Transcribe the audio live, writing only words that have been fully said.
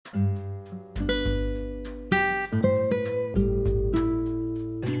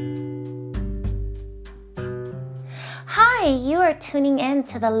for tuning in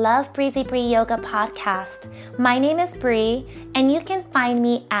to the Love Breezy Bree Yoga podcast. My name is Bree, and you can find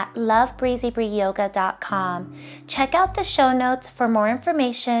me at lovebreezybreeyoga.com. Check out the show notes for more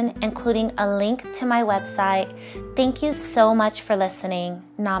information, including a link to my website. Thank you so much for listening.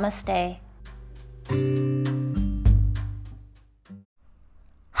 Namaste.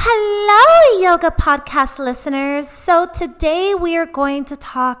 Hello, yoga podcast listeners. So today we are going to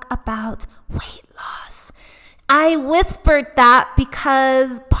talk about weight loss. I whispered that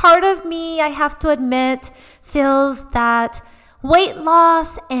because part of me, I have to admit, feels that weight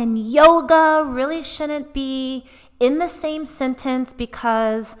loss and yoga really shouldn't be in the same sentence,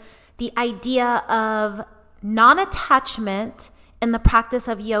 because the idea of non-attachment in the practice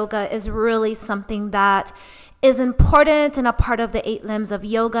of yoga is really something that is important and a part of the 8 limbs of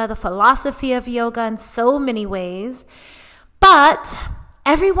yoga, the philosophy of yoga in so many ways. But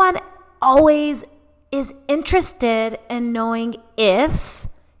everyone always is interested in knowing if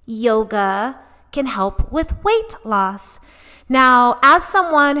yoga can help with weight loss. Now, as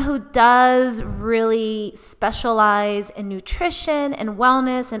someone who does really specialize in nutrition and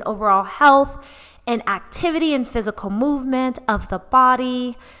wellness and overall health and activity and physical movement of the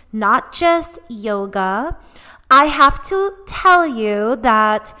body, not just yoga, I have to tell you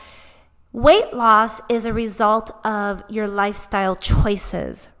that weight loss is a result of your lifestyle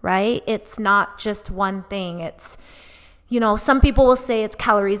choices, right? It's not just one thing. It's, some people will say it's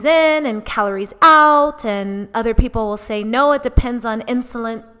calories in and calories out, and other people will say, no, it depends on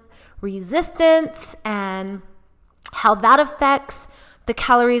insulin resistance and how that affects the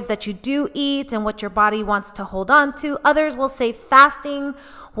calories that you do eat and what your body wants to hold on to. Others will say fasting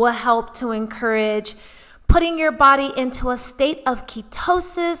will help to encourage putting your body into a state of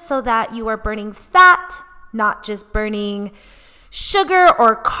ketosis so that you are burning fat, not just burning sugar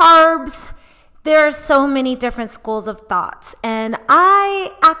or carbs. There are so many different schools of thoughts, and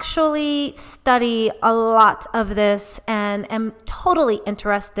I actually study a lot of this and am totally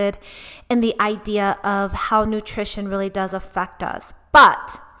interested in the idea of how nutrition really does affect us.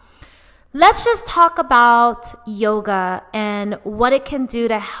 But let's just talk about yoga and what it can do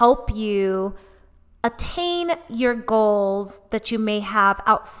to help you attain your goals that you may have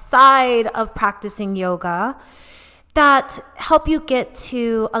outside of practicing yoga, that help you get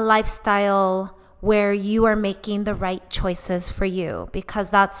to a lifestyle where you are making the right choices for you,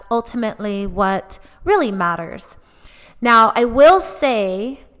 because that's ultimately what really matters. Now, I will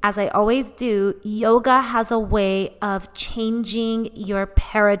say, as I always do, yoga has a way of changing your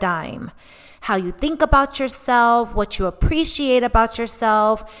paradigm, how you think about yourself, what you appreciate about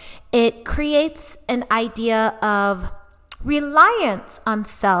yourself. It creates an idea of reliance on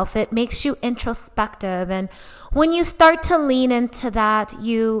self. It makes you introspective. And when you start to lean into that,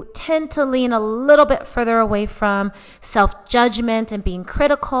 you tend to lean a little bit further away from self-judgment and being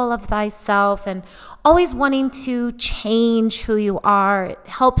critical of thyself and always wanting to change who you are. It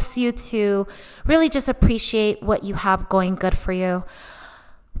helps you to really just appreciate what you have going good for you.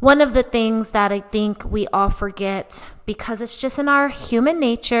 One of the things that I think we all forget, because it's just in our human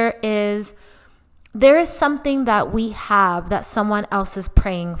nature, is there is something that we have that someone else is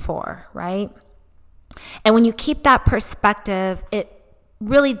praying for, right? And when you keep that perspective, it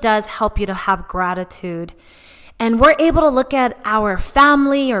really does help you to have gratitude. And we're able to look at our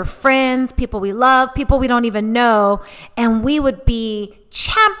family or friends, people we love, people we don't even know, and we would be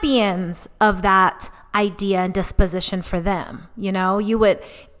champions of that idea and disposition for them. You would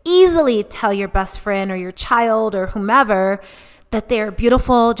easily tell your best friend or your child or whomever that they're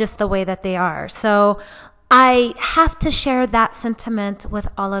beautiful just the way that they are. So I have to share that sentiment with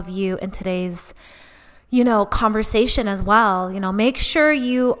all of you in today's, conversation as well. Make sure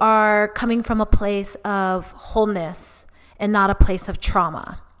you are coming from a place of wholeness and not a place of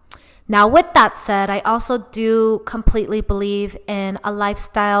trauma. Now, with that said, I also do completely believe in a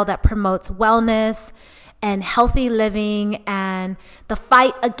lifestyle that promotes wellness and healthy living and the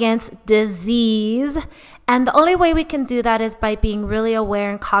fight against disease. And the only way we can do that is by being really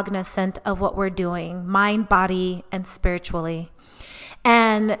aware and cognizant of what we're doing, mind, body, and spiritually.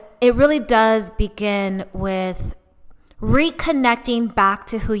 And it really does begin with reconnecting back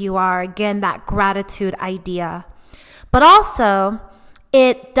to who you are. Again, that gratitude idea. But also,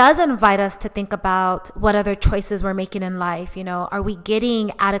 it does invite us to think about what other choices we're making in life. Are we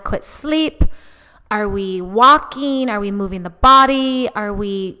getting adequate sleep? Are we walking? Are we moving the body? Are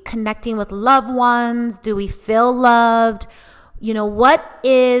we connecting with loved ones? Do we feel loved? What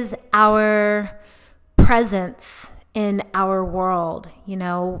is our presence in our world?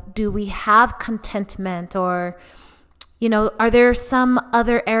 Do we have contentment, or, are there some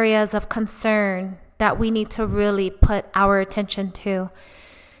other areas of concern that we need to really put our attention to.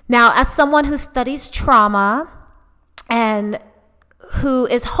 Now, as someone who studies trauma and who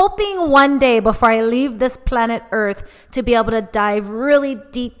is hoping one day before I leave this planet Earth to be able to dive really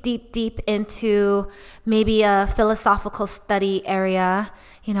deep into maybe a philosophical study area,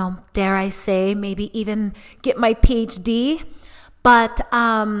 dare I say, maybe even get my PhD. But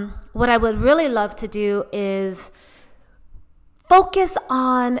what I would really love to do is focus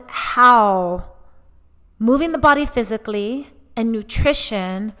on how moving the body physically and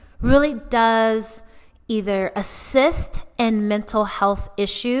nutrition really does either assist in mental health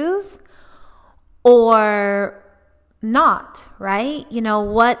issues or not, right?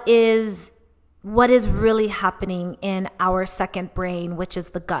 What is really happening in our second brain, which is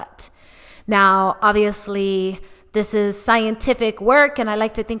the gut. Now, obviously, this is scientific work, and I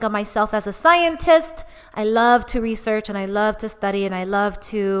like to think of myself as a scientist. I love to research, and I love to study, and I love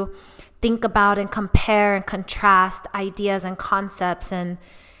to think about and compare and contrast ideas and concepts and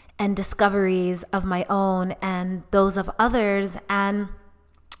discoveries of my own and those of others. And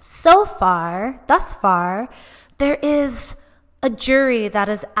thus far, there is a jury that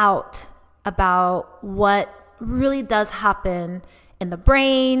is out about what really does happen in the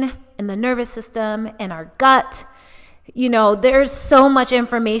brain, in the nervous system, in our gut. There's so much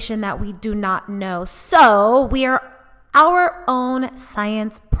information that we do not know. So we are our own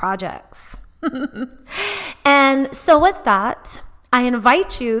science projects. And so with that, I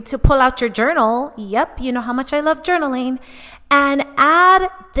invite you to pull out your journal. Yep, you know how much I love journaling. And add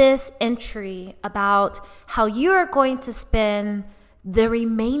this entry about how you are going to spend the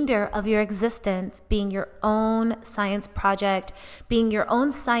remainder of your existence being your own science project, being your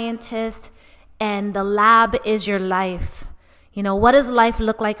own scientist, and the lab is your life. What does life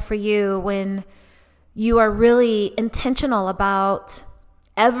look like for you when you are really intentional about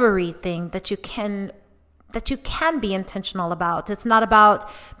everything that you can be intentional about? It's not about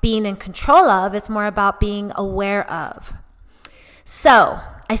being in control of, it's more about being aware of. So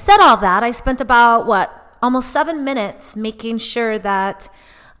I said all that. I spent about, almost 7 minutes making sure that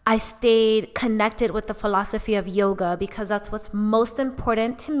I stayed connected with the philosophy of yoga, because that's what's most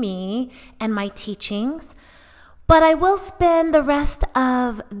important to me and my teachings. But I will spend the rest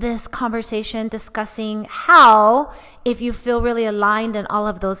of this conversation discussing how, if you feel really aligned in all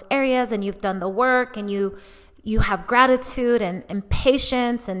of those areas and you've done the work and you have gratitude and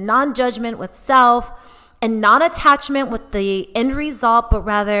patience and non-judgment with self and non-attachment with the end result, but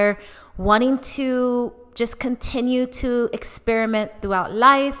rather wanting to just continue to experiment throughout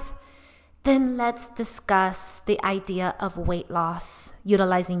life, then let's discuss the idea of weight loss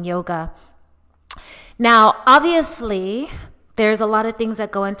utilizing yoga. Now, obviously, there's a lot of things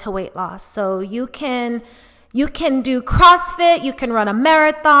that go into weight loss. So you can do CrossFit, you can run a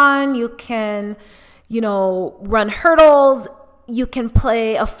marathon, you can, run hurdles, you can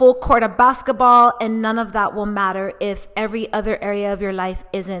play a full court of basketball, and none of that will matter if every other area of your life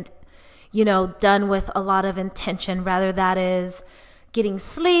isn't, done with a lot of intention. Rather, that is getting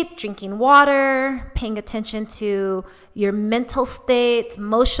sleep, drinking water, paying attention to your mental state,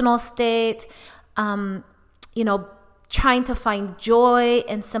 emotional state, trying to find joy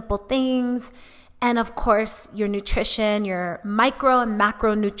in simple things. And of course, your nutrition, your micro and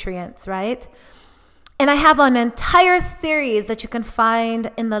macronutrients, right? And I have an entire series that you can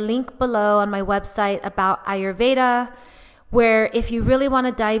find in the link below on my website about Ayurveda, where if you really want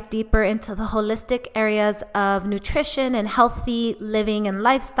to dive deeper into the holistic areas of nutrition and healthy living and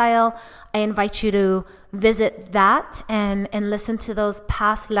lifestyle, I invite you to visit that and listen to those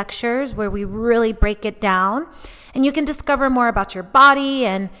past lectures where we really break it down. And you can discover more about your body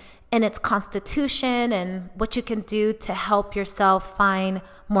and its constitution and what you can do to help yourself find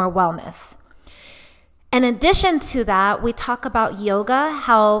more wellness. In addition to that, we talk about yoga,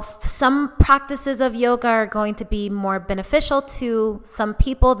 how some practices of yoga are going to be more beneficial to some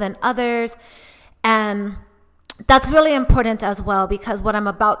people than others. And that's really important as well, because what I'm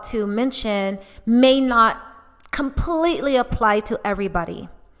about to mention may not completely apply to everybody.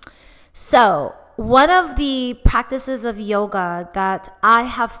 So one of the practices of yoga that I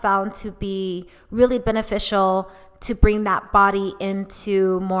have found to be really beneficial to bring that body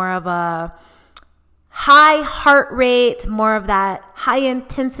into more of a high heart rate, more of that high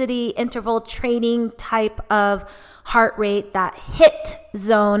intensity interval training type of heart rate, that HIIT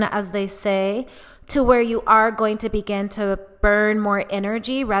zone, as they say, to where you are going to begin to burn more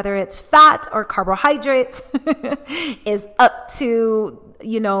energy, whether it's fat or carbohydrates, is up to,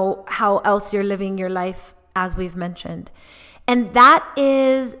 how else you're living your life, as we've mentioned. And that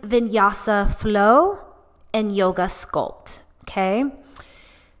is Vinyasa Flow and Yoga Sculpt, okay?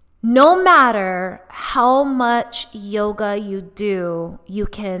 no matter how much yoga you do, you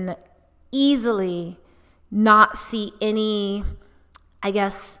can easily not see any,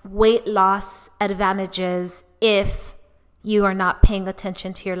 weight loss advantages if you are not paying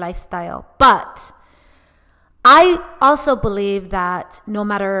attention to your lifestyle. But I also believe that no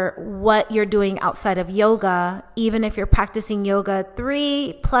matter what you're doing outside of yoga, even if you're practicing yoga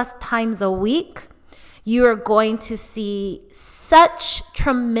 3+ times a week, you are going to see such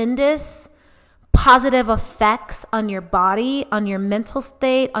tremendous positive effects on your body, on your mental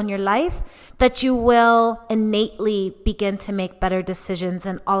state, on your life, that you will innately begin to make better decisions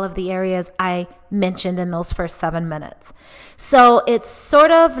in all of the areas I mentioned in those first 7 minutes. So it's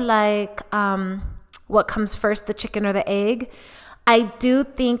sort of like what comes first, the chicken or the egg. I do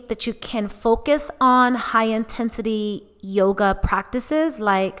think that you can focus on high intensity yoga practices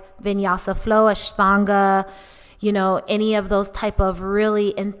like Vinyasa Flow, Ashtanga, any of those type of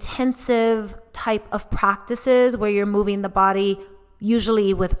really intensive type of practices where you're moving the body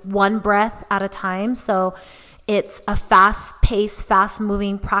usually with one breath at a time. So it's a fast-paced,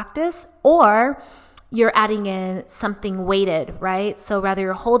 fast-moving practice, or you're adding in something weighted, right? So whether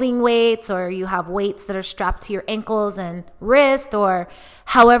you're holding weights or you have weights that are strapped to your ankles and wrist, or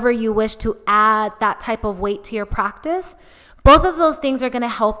however you wish to add that type of weight to your practice, both of those things are going to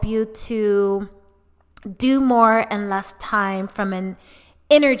help you to do more in less time from an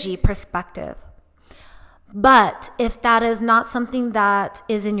energy perspective. But if that is not something that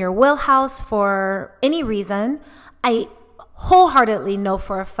is in your wheelhouse for any reason, I wholeheartedly know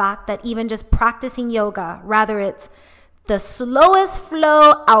for a fact that even just practicing yoga, rather it's the slowest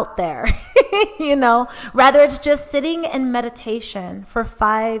flow out there, rather it's just sitting in meditation for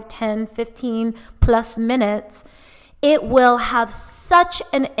 5, 10, 15 plus minutes, it will have such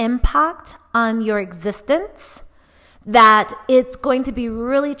an impact on your existence that it's going to be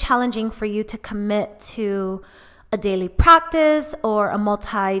really challenging for you to commit to a daily practice or a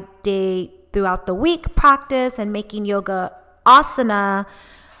multi-day throughout the week practice and making yoga asana,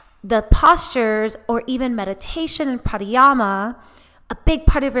 the postures, or even meditation and pranayama a big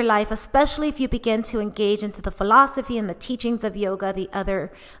part of your life, especially if you begin to engage into the philosophy and the teachings of yoga, the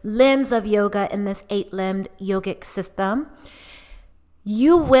other limbs of yoga in this 8-limbed yogic system.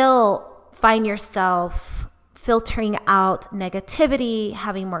 You will find yourself filtering out negativity,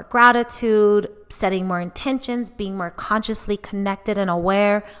 having more gratitude, setting more intentions, being more consciously connected and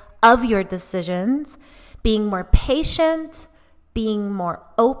aware of your decisions, being more patient, being more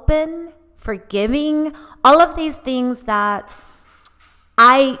open, forgiving, all of these things that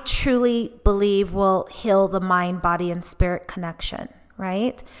I truly believe will heal the mind, body, and spirit connection,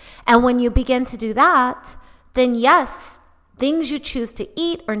 right? And when you begin to do that, then yes, things you choose to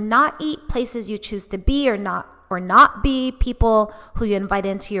eat or not eat, places you choose to be or not be, people who you invite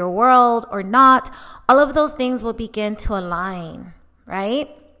into your world or not, all of those things will begin to align, right?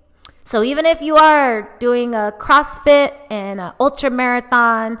 So even if you are doing a CrossFit and an ultra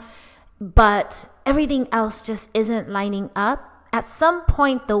marathon, but everything else just isn't lining up, at some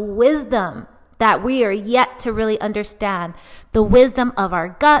point the wisdom that we are yet to really understand, the wisdom of our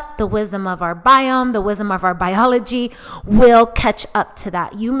gut, the wisdom of our biome, the wisdom of our biology will catch up to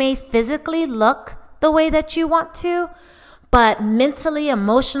that. You may physically look the way that you want to, but mentally,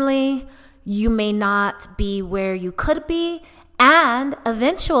 emotionally, you may not be where you could be. And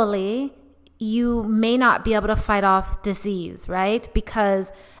eventually, you may not be able to fight off disease, right?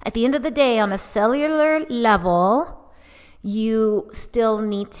 Because at the end of the day, on a cellular level, you still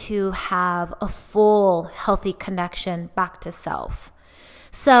need to have a full healthy connection back to self.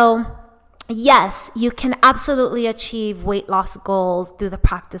 So yes, you can absolutely achieve weight loss goals through the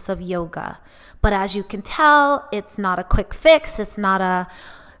practice of yoga. But as you can tell, it's not a quick fix. It's not a,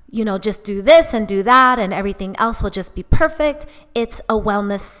 just do this and do that and everything else will just be perfect. It's a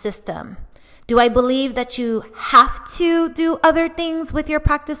wellness system. Do I believe that you have to do other things with your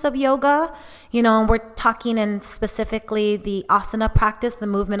practice of yoga? And we're talking in specifically the asana practice, the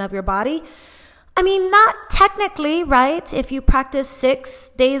movement of your body. I mean, not technically, right? If you practice 6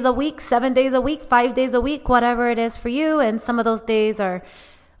 days a week, 7 days a week, 5 days a week, whatever it is for you, and some of those days are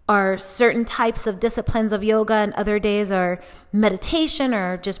certain types of disciplines of yoga, and other days are meditation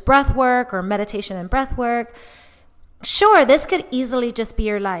or just breath work or meditation and breath work. Sure, this could easily just be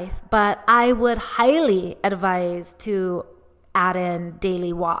your life, but I would highly advise to add in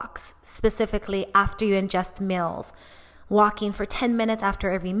daily walks, specifically after you ingest meals. Walking for 10 minutes after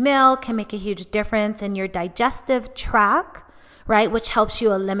every meal can make a huge difference in your digestive tract, right? Which helps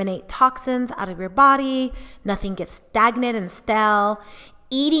you eliminate toxins out of your body. Nothing gets stagnant and stale.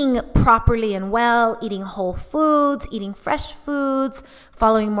 eating properly and well, eating whole foods, eating fresh foods,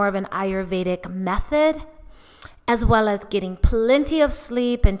 following more of an Ayurvedic method, as well as getting plenty of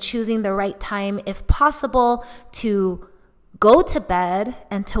sleep and choosing the right time, if possible, to go to bed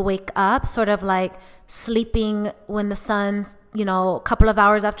and to wake up, sort of like sleeping when the sun's, a couple of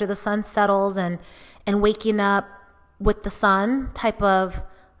hours after the sun settles and waking up with the sun type of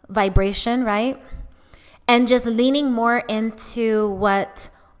vibration, right? And just leaning more into what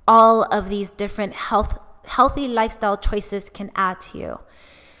all of these different healthy lifestyle choices can add to you.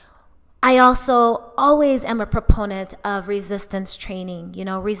 I also always am a proponent of resistance training.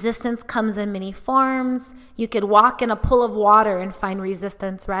 Resistance comes in many forms. You could walk in a pool of water and find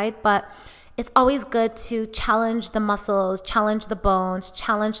resistance, right? But it's always good to challenge the muscles, challenge the bones,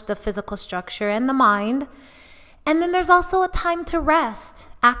 challenge the physical structure and the mind. And then there's also a time to rest,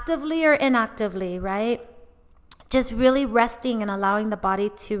 actively or inactively, right? Just really resting and allowing the body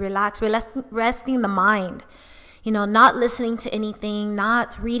to relax, resting the mind. Not listening to anything,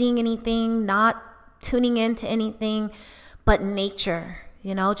 not reading anything, not tuning into anything, but nature,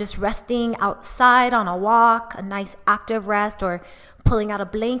 just resting outside on a walk, a nice active rest, or pulling out a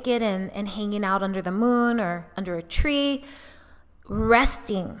blanket and hanging out under the moon or under a tree,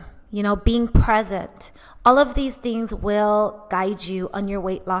 resting, being present. All of these things will guide you on your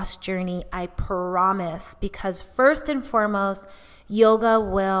weight loss journey, I promise, because first and foremost, yoga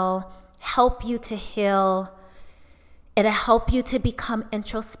will help you to heal. It'll help you to become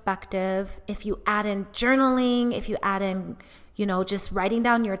introspective. If you add in journaling, if you add in, just writing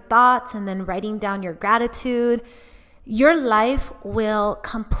down your thoughts and then writing down your gratitude, your life will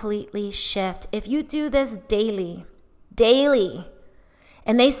completely shift. If you do this daily,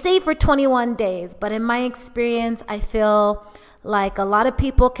 and they say for 21 days, but in my experience, I feel like a lot of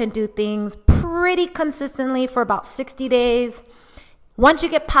people can do things pretty consistently for about 60 days. Once you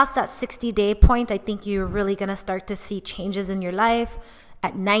get past that 60-day point, I think you're really going to start to see changes in your life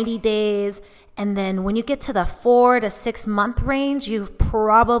at 90 days. And then when you get to the 4 to 6 month range, you've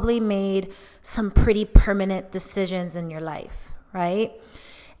probably made some pretty permanent decisions in your life, right?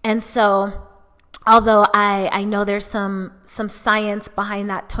 And so although I know there's some science behind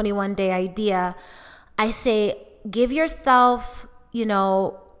that 21-day idea, I say give yourself,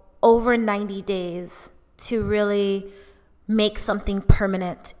 over 90 days to really make something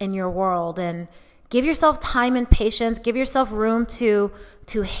permanent in your world, and give yourself time and patience. Give yourself room to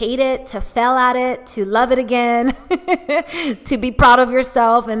hate it, to fail at it, to love it again, to be proud of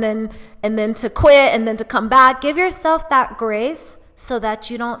yourself, and then to quit, and then to come back. Give yourself that grace so that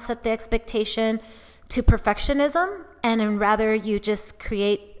you don't set the expectation to perfectionism, and rather you just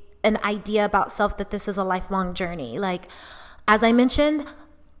create an idea about self that this is a lifelong journey. Like, as I mentioned,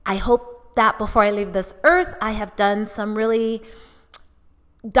 I hope that before I leave this earth, I have done some really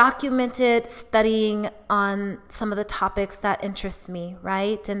documented studying on some of the topics that interest me,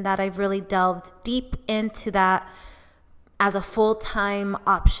 right? And that I've really delved deep into that as a full-time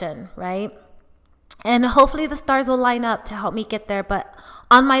option, right? And hopefully the stars will line up to help me get there. But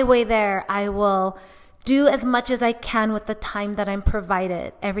on my way there, I will do as much as I can with the time that I'm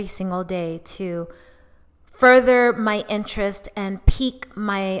provided every single day to further my interest and pique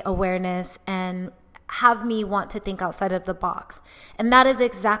my awareness and have me want to think outside of the box. And that is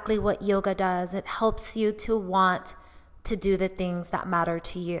exactly what yoga does. It helps you to want to do the things that matter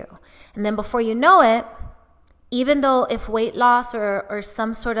to you. And then before you know it, even though if weight loss or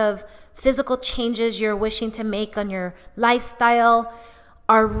some sort of physical changes you're wishing to make on your lifestyle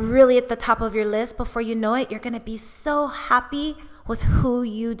are really at the top of your list, before you know it, you're going to be so happy with who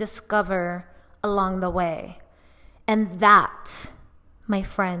you discover along the way. And that, my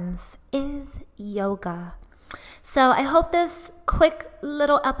friends, is yoga. So I hope this quick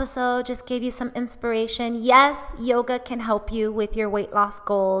little episode just gave you some inspiration. Yes, yoga can help you with your weight loss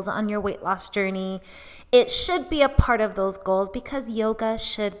goals on your weight loss journey. It should be a part of those goals because yoga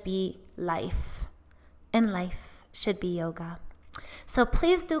should be life, and life should be yoga. So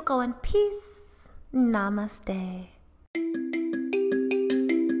please do go in peace. Namaste.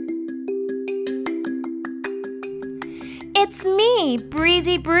 It's me,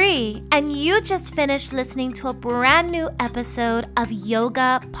 Breezy Bree, and you just finished listening to a brand new episode of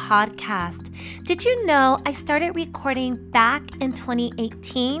Yoga Podcast. Did you know I started recording back in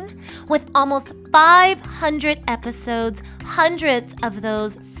 2018 with almost 500 episodes, hundreds of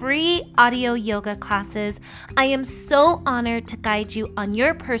those free audio yoga classes? I am so honored to guide you on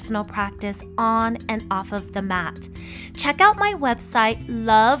your personal practice on and off of the mat. Check out my website,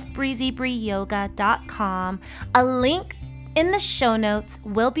 lovebreezybreeyoga.com. A link In the show notes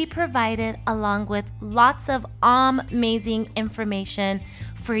will be provided along with lots of amazing information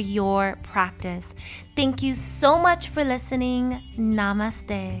for your practice. Thank you so much for listening.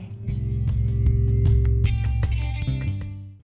 Namaste.